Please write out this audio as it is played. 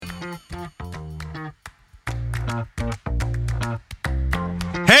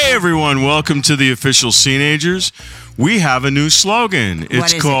everyone. Welcome to the official Teenagers. We have a new slogan.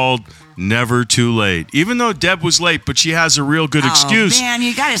 It's called Never Too Late. Even though Deb was late, but she has a real good excuse. Oh, man,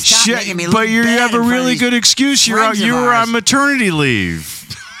 you got to stop making me look bad. But you have a really good excuse. You were on maternity leave.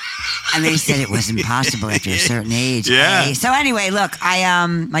 And they said it was impossible after a certain age. Yeah. Hey. So anyway, look,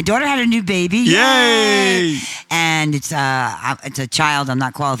 my daughter had a new baby. Yay! And it's a child. I'm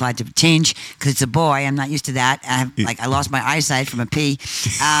not qualified to change because it's a boy. I'm not used to that. I lost my eyesight from a pee.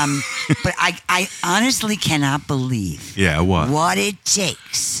 But I honestly cannot believe. What it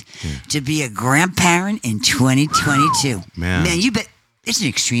takes to be a grandparent in 2022. Man, you bet it's an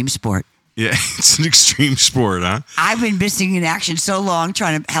extreme sport. Yeah, it's an extreme sport, huh? I've been missing in action so long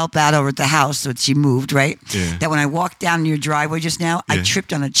trying to help out over at the house so she moved, right? Yeah. That when I walked down your driveway just now, I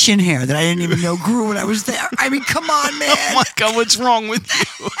tripped on a chin hair that I didn't even know grew when I was there. I mean, come on, man. Oh, my God, what's wrong with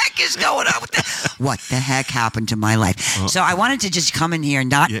you? What the heck is going on with that? What the heck happened to my life? So I wanted to just come in here and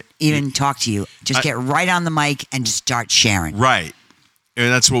not even talk to you. Just get right on the mic and just start sharing. Right.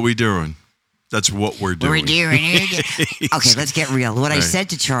 And that's what we're doing. That's what we're doing. Okay, let's get real. What I said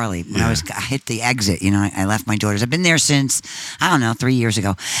to Charlie when I hit the exit, I left my daughters. I've been there since, 3 years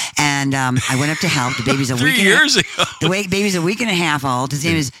ago. And I went up to help. The baby's a week 3 years ago. The baby's a week and a half old. His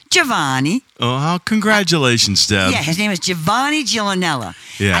name is Giovanni. Oh, congratulations, Deb. Yeah, his name is Giovanni Gillanella.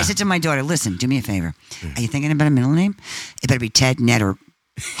 Yeah. I said to my daughter, listen, do me a favor. Are you thinking about a middle name? It better be Ted, Ned, or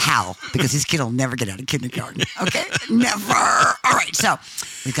Hal, because this kid will never get out of kindergarten. Okay? Never. All right, so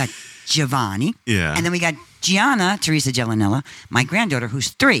we've got Giovanni. Yeah. And then we got Gianna, Teresa Gellanella, my granddaughter,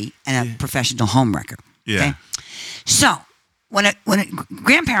 who's 3 and a professional homewrecker. Yeah. Okay? So,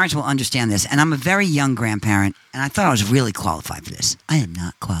 grandparents will understand this, and I'm a very young grandparent, and I thought I was really qualified for this. I am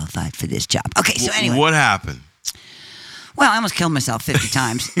not qualified for this job. Okay, so anyway. What happened? Well, I almost killed myself 50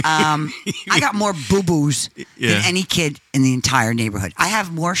 times. I got more boo-boos than any kid in the entire neighborhood. I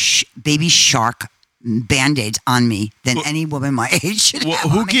have more baby shark Band-Aids on me than any woman my age should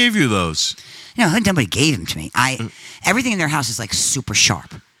have. Who gave you those? Nobody gave them to me. Everything in their house is like super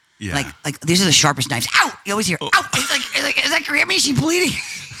sharp. Yeah. Like these are the sharpest knives. Ow! You always hear, ow! It's like, is that Grammy? She's bleeding.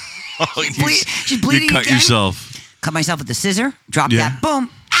 She's bleeding. You cut yourself. Cut myself with the scissor. Drop that. Boom.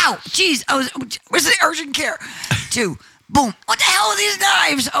 Ow! Jeez. Where's the urgent care? 2. Boom. What the hell are these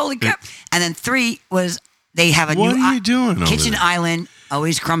knives? Holy crap. And then 3 was they have a what new are you doing kitchen over there? Island.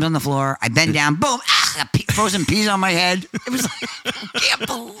 Always crumbs on the floor. I bend down. Boom. Frozen peas on my head. It was like, I can't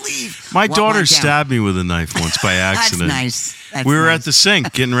believe. My daughter stabbed me with a knife once by accident. That's nice. We were at the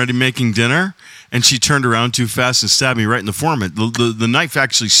sink getting ready making dinner, and she turned around too fast and stabbed me right in the forearm. The knife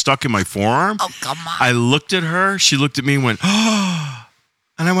actually stuck in my forearm. Oh, come on. I looked at her. She looked at me and went, oh.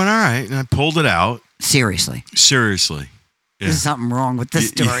 And I went, all right. And I pulled it out. Seriously. Yeah. There's something wrong with this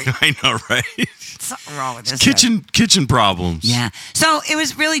story. I know, right? Something wrong with this. Kitchen problems. Yeah. So it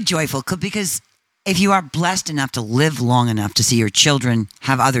was really joyful because if you are blessed enough to live long enough to see your children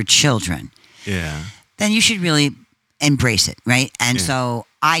have other children, then you should really embrace it, right? And so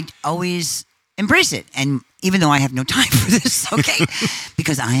I always embrace it. And even though I have no time for this, okay,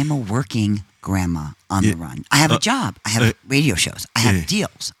 because I am a working grandma on the run. I have a job. I have radio shows. I have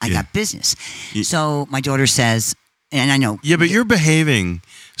deals. I got business. So my daughter says, and I know. Yeah, but you're behaving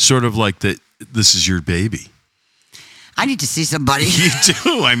sort of like that. This is your baby. I need to see somebody. You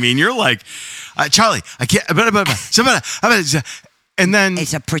do. I mean, you're like, Charlie, I can't. And then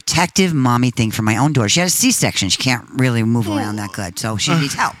it's a protective mommy thing for my own daughter. She had a C-section. She can't really move around that good, so she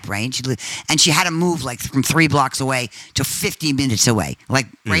needs help, right? And she had to move like from 3 blocks away to 50 minutes away, like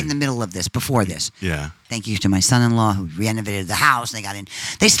right in the middle of this, before this. Yeah. Thank you to my son-in-law who renovated the house. They got in.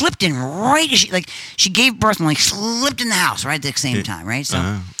 They slipped in right as she gave birth and slipped in the house right at the same time, right?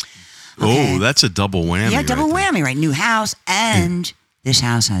 So. Oh, that's a double whammy. Yeah, double whammy, right? New house and. This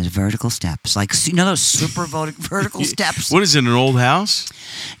house has vertical steps, like those super vertical steps. What is it? An old house?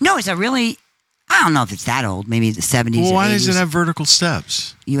 No, it's a really. I don't know if it's that old. Maybe the 70s. Well, why or 80s. does it have vertical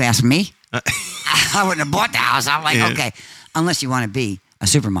steps? You ask me. I wouldn't have bought the house. I'm like, okay, unless you want to be a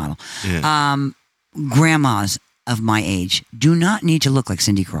supermodel. Yeah. Grandmas of my age do not need to look like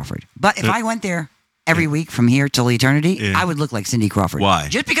Cindy Crawford. But if I went there every week from here till eternity, I would look like Cindy Crawford. Why?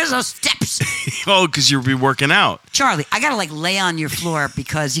 Just because of those steps. Oh, because you'll be working out. Charlie, I got to lay on your floor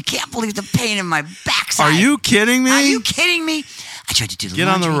because you can't believe the pain in my backside. Are you kidding me? Are you kidding me? I tried to do the Get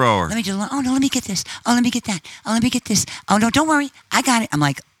laundry. on the rower. Let me do the laundry. Oh, no, let me get this. Oh, let me get that. Oh, let me get this. Oh, no, don't worry. I got it. I'm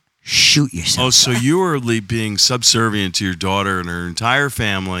like, shoot yourself. Oh, so you were being subservient to your daughter and her entire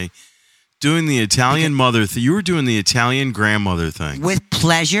family, doing the Italian mother thing. You were doing the Italian grandmother thing. With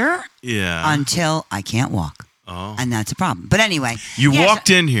pleasure. Yeah. Until I can't walk. Oh. And that's a problem. But anyway. You walked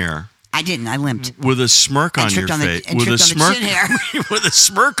in here. I didn't. I limped. With a smirk on your face. With a smirk. With a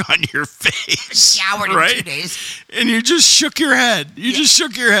smirk on your face. Showered in 2 days. And you just shook your head. You just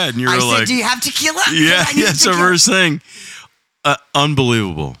shook your head. And you were like, said, do you have tequila? Yeah, that's the first thing.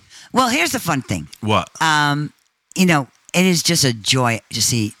 Unbelievable. Well, here's the fun thing. What? It is just a joy to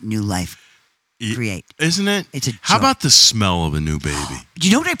see new life create. Isn't it? It's a joy. How about the smell of a new baby? Do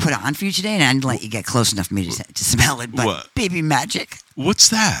you know what I put on for you today? And I didn't let you get close enough for me to smell it. But what? Baby Magic. What's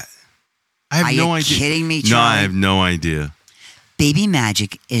that? I have no idea. Are you kidding me, Charlie? No, I have no idea. Baby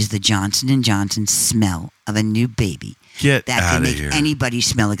Magic is the Johnson & Johnson smell of a new baby. Get out of here. That can make anybody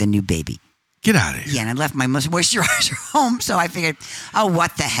smell like a new baby. Get out of here. Yeah, and I left my moisturizer home, so I figured, oh,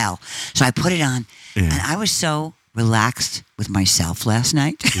 what the hell? So I put it on, and I was so relaxed with myself last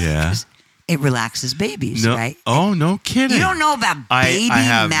night. Yeah. It relaxes babies, right? Oh, no kidding. You don't know about Baby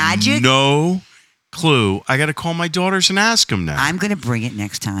Magic? No clue. I got to call my daughters and ask them now. I'm going to bring it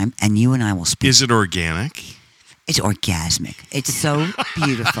next time, and you and I will speak. Is it organic? It's orgasmic. It's so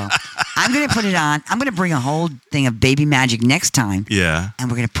beautiful. I'm going to put it on. I'm going to bring a whole thing of Baby Magic next time. Yeah. And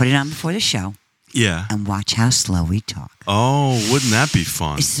we're going to put it on before the show. Yeah. And watch how slow we talk. Oh, wouldn't that be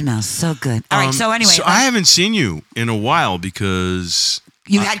fun? It smells so good. All right, so anyway. So I haven't seen you in a while because...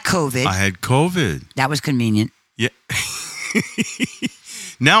 You had COVID. I had COVID. That was convenient. Yeah.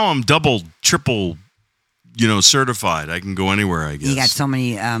 Now I'm double, triple, certified. I can go anywhere, I guess. You got so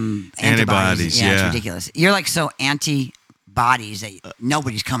many antibodies. Yeah, it's ridiculous. You're like so antibodies that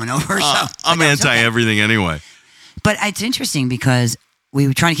nobody's coming over. I'm anti-everything anyway. But it's interesting because we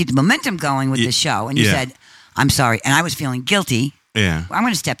were trying to keep the momentum going with the show, and you said, I'm sorry. And I was feeling guilty. Yeah. I'm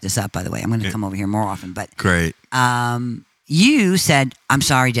going to step this up, by the way. I'm going to come over here more often. But great. You said, I'm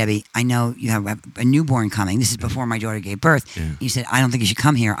sorry, Debbie. I know you have a newborn coming. This is before my daughter gave birth. Yeah. You said, I don't think you should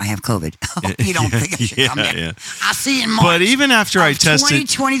come here. I have COVID. You don't think I should come here? Yeah. I'll see you in March. But even after I tested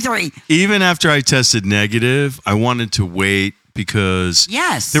 2023. Even after I tested negative, I wanted to wait because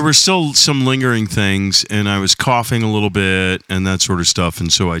there were still some lingering things, and I was coughing a little bit and that sort of stuff.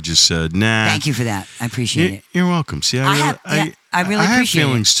 And so I just said, nah. Thank you for that. I appreciate it. You're welcome. See, I really appreciate have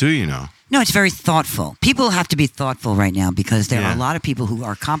feelings too, No, it's very thoughtful. People have to be thoughtful right now because there are a lot of people who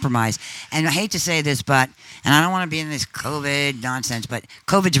are compromised. And I hate to say this, and I don't want to be in this COVID nonsense, but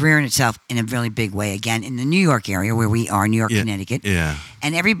COVID's rearing itself in a really big way again in the New York area where we are, New York, Connecticut. Yeah.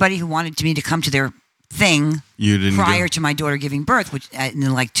 And everybody who wanted me to come to their thing prior to my daughter giving birth, which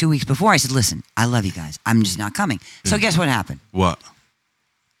like 2 weeks before, I said, listen, I love you guys. I'm just not coming. So guess what happened? What?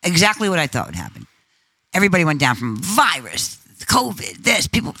 Exactly what I thought would happen. Everybody went down from virus,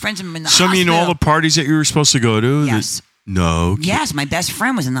 COVID, friends of them in the hospital. So, you know all the parties that you were supposed to go to? Yes. No. Yes, my best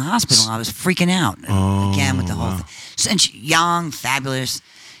friend was in the hospital. I was freaking out again with the whole thing. So, and young, fabulous.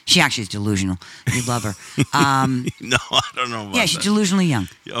 She actually is delusional. You love her. No, I don't know about that. She's delusionally young.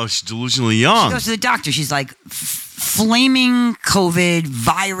 Oh, she's delusionally young. She goes to the doctor. She's like, flaming COVID,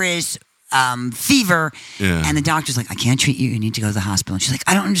 virus, fever. Yeah. And the doctor's like, I can't treat you. You need to go to the hospital. And she's like,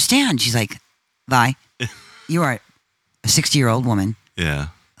 I don't understand. She's like, Vi, you are a 60-year-old woman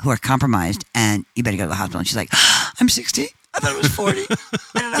who are compromised, and you better go to the hospital. And she's like, I'm 60. I thought it was 40.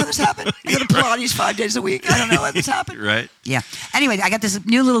 I don't know how this happened. I go to Pilates 5 days a week. I don't know how this happened. Right. Yeah. Anyway, I got this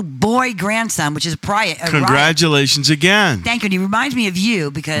new little boy grandson, which is Congratulations again. Thank you. And he reminds me of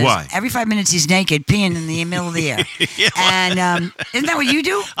you because every 5 minutes he's naked, peeing in the middle of the air. And isn't that what you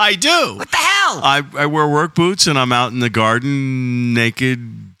do? I do. What the hell? I wear work boots, and I'm out in the garden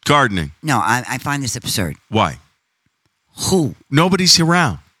naked gardening. No, I find this absurd. Why? Who? Nobody's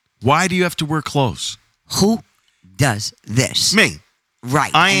around. Why do you have to wear clothes? Who does this? Me.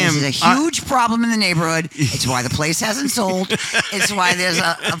 Right. This is a huge problem in the neighborhood. It's why the place hasn't sold. It's why there's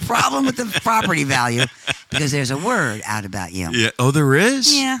a problem with the property value because there's a word out about you. Yeah. Oh, there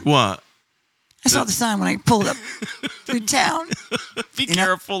is? Yeah. What? I saw the sign when I pulled up through town. Be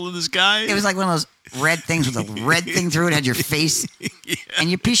careful of this guy. It was like one of those red things with a red thing through it. Had your face and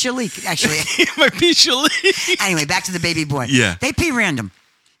your pee leak, actually. My pee leak. Anyway, back to the baby boy. Yeah. They pee random.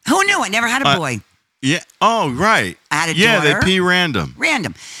 Who knew? I never had a boy. Yeah. Oh, right. I had a daughter. Yeah, they pee random.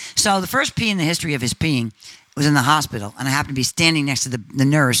 Random. So the first pee in the history of his peeing was in the hospital, and I happened to be standing next to the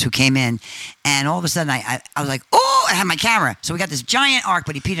nurse who came in, and all of a sudden I was like, oh, I had my camera. So we got this giant arc,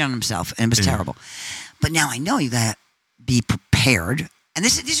 but he peed on himself, and it was terrible. But now I know you got to be prepared. And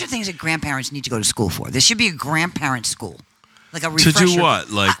these are things that grandparents need to go to school for. This should be a grandparent school. Like a refresher. To do what?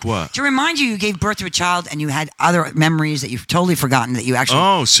 Like what? To remind you gave birth to a child and you had other memories that you've totally forgotten that you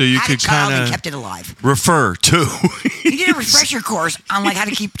actually so you had could a child kind and of kept it alive. Refer to. You did a refresher course on like how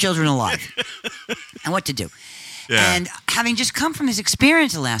to keep children alive and what to do. Yeah. And having just come from his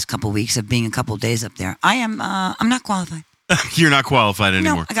experience the last couple of weeks of being a couple of days up there, I'm not qualified. You're not qualified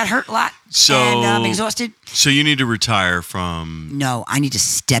anymore. No, I got hurt a lot. So and I'm exhausted. So you need to retire from. No, I need to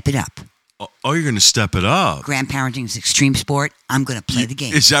step it up. Oh, you're going to step it up. Grandparenting is extreme sport. I'm going to play the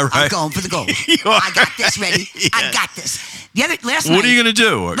game. Is that right? I'm going for the gold. I got this ready. Yeah. I got this. Last night. What are you going to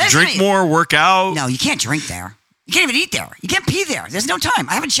do? Drink more, work out? No, you can't drink there. You can't even eat there. You can't pee there. There's no time.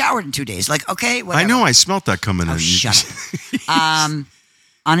 I haven't showered in 2 days. Like, okay, whatever. I know. I smelt that coming in. Shut up.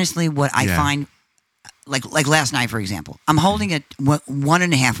 Honestly, what I find, like last night, for example, I'm holding a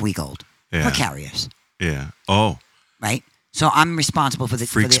 1.5 week old precarious. Yeah. Oh. Right. So I'm responsible for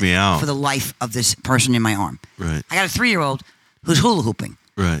me out. For the life of this person in my arm. Right. I got a 3-year-old who's hula hooping.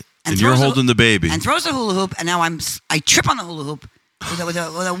 Right. And you're holding the baby. And throws the hula hoop, and now I trip on the hula hoop with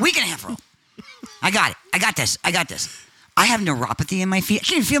a week and a half old. I got it. I got this. I have neuropathy in my feet. I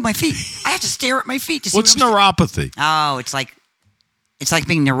can't even feel my feet. I have to stare at my feet to see. What's neuropathy? Oh, it's like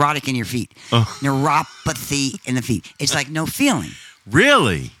being neurotic in your feet. Neuropathy in the feet. It's like no feeling.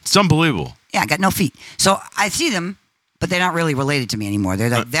 Really? It's unbelievable. Yeah, I got no feet. So I see them, but they're not really related to me anymore. They're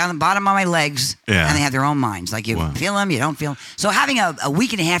like down the bottom of my legs, and they have their own minds. Like you feel them, you don't feel them. So having a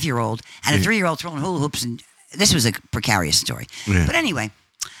week and a half year old and a 3-year-old throwing hula hoops, and this was a precarious story. Yeah. But anyway,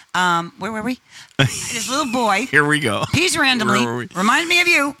 where were we? This little boy. Here we go. Pees randomly. Reminds me of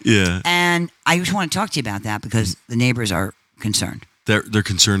you. Yeah. And I just want to talk to you about that because the neighbors are concerned. They're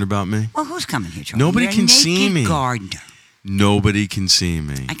concerned about me? Well, who's coming here, Charlie? Nobody can see me. Gardener. Nobody can see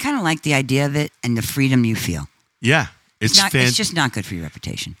me. I kind of like the idea of it and the freedom you feel. Yeah. It's just not good for your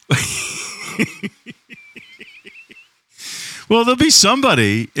reputation. Well, there'll be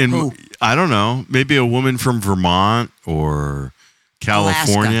somebody Who? I don't know, maybe a woman from Vermont or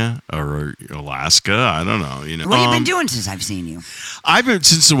California or Alaska. I don't know. What have you been doing since I've seen you?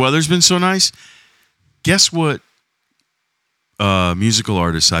 Since the weather's been so nice. Guess what? Musical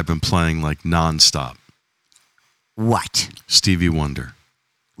artists I've been playing like nonstop. What? Stevie Wonder.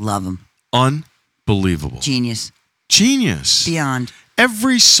 Love him. Unbelievable. Genius. Beyond.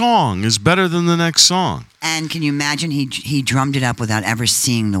 Every song is better than the next song. And can you imagine he drummed it up without ever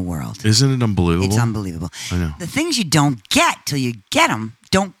seeing the world? Isn't it unbelievable? It's unbelievable. I know. The things you don't get till you get them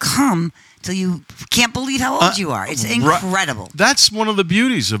don't come till you can't believe how old you are. It's incredible. That's one of the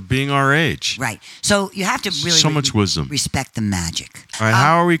beauties of being our age. Right. So you have to really so much wisdom. Respect the magic. All right.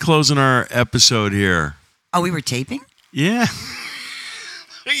 How are we closing our episode here? Oh, we were taping? Yeah.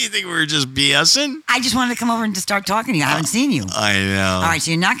 You think we were just BSing? I just wanted to come over and to start talking to you. I haven't seen you. I know. All right,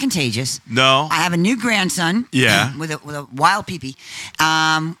 so you're not contagious. No. I have a new grandson. Yeah. With a wild peepee.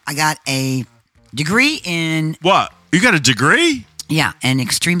 I got a degree in... What? You got a degree? Yeah, in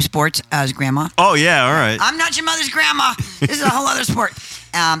extreme sports as grandma. Oh, yeah, all right. I'm not your mother's grandma. This is a whole other sport.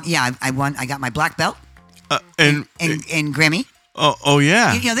 Yeah, I won. I got my black belt. In Grammy. Oh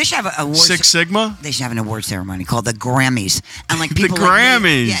yeah. They should have an award. Six Sigma. They should have an award ceremony called the Grammys, and like people the Grammys, like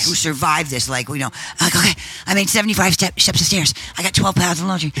me, who survived this, like like okay, I made 75 steps of stairs. I got 12 pounds of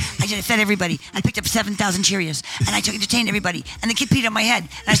laundry. I fed everybody. I picked up 7,000 Cheerios, and I entertained everybody. And the kid peed on my head,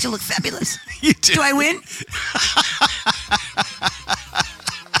 and I still look fabulous. You did. Do I win?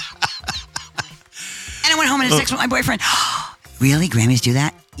 And I went home and had sex with my boyfriend. Really, Grammys do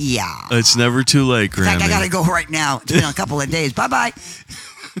that? Yeah. It's never too late, Grammy. In fact, I got to go right now. It's been a couple of days. Bye-bye.